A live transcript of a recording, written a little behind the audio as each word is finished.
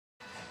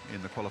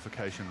in the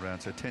qualification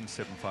round, so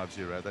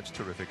 10.750. That's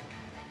terrific.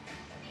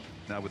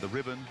 Now with the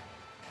ribbon,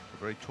 a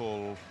very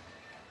tall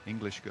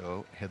English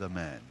girl, Heather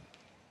Mann.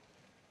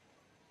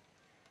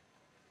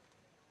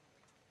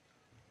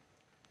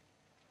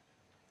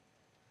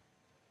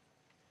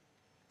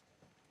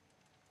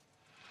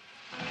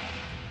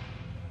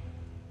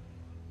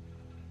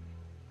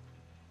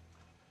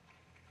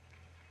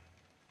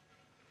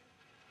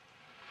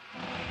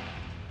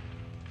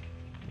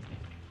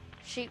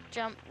 Sheep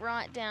jump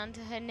right down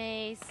to her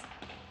knees.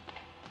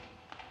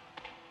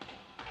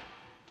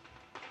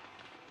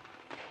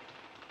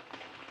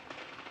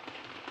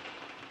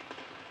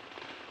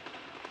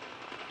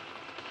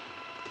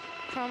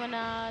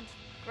 Promenade,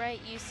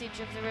 great usage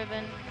of the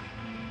ribbon.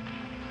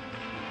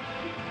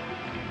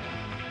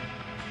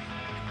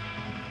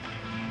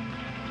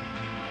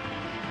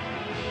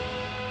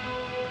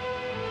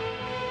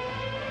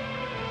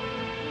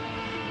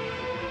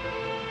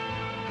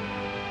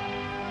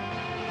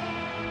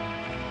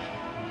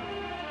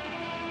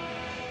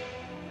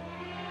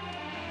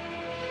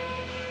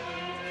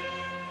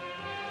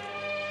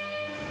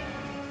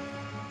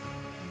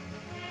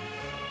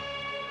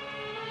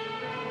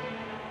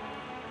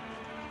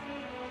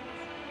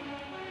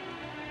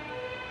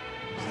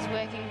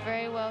 Working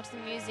very well to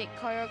the music,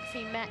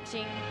 choreography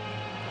matching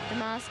the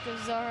Mask of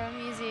Zorro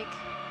music.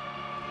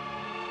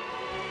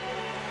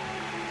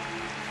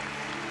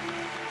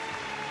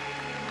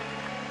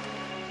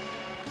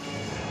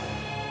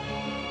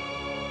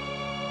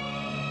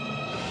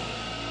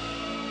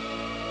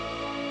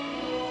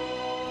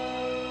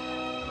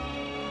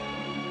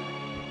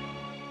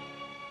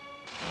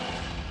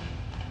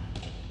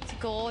 It's a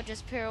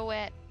gorgeous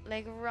pirouette,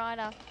 leg right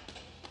up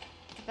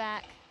the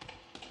back.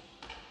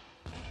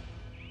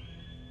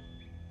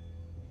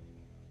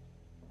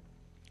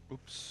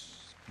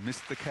 Oops,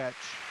 missed the catch.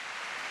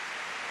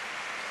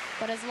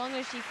 But as long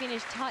as she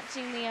finished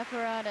touching the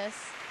apparatus,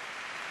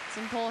 it's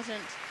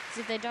important. Because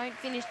if they don't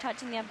finish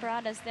touching the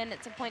apparatus, then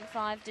it's a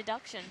 0.5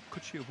 deduction.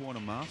 Could she have worn a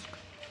mask?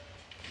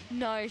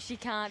 No, she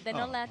can't. They're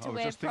not allowed to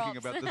wear props. I was just thinking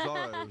about the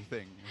Zorro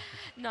thing.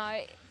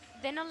 No,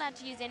 they're not allowed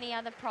to use any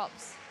other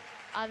props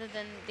other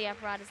than the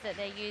apparatus that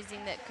they're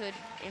using that could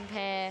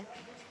impair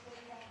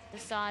the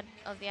side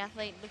of the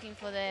athlete looking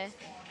for their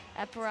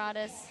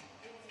apparatus.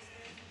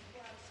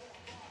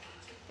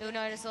 You'll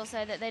notice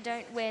also that they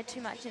don't wear too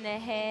much in their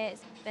hair.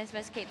 They're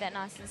supposed to keep that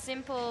nice and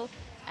simple,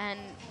 and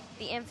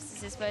the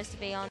emphasis is supposed to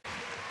be on.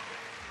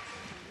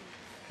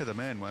 Heather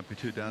Mann won't be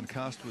too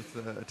downcast with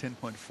a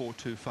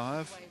 10.425.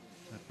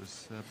 That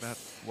was about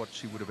what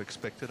she would have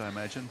expected, I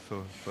imagine,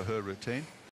 for her routine.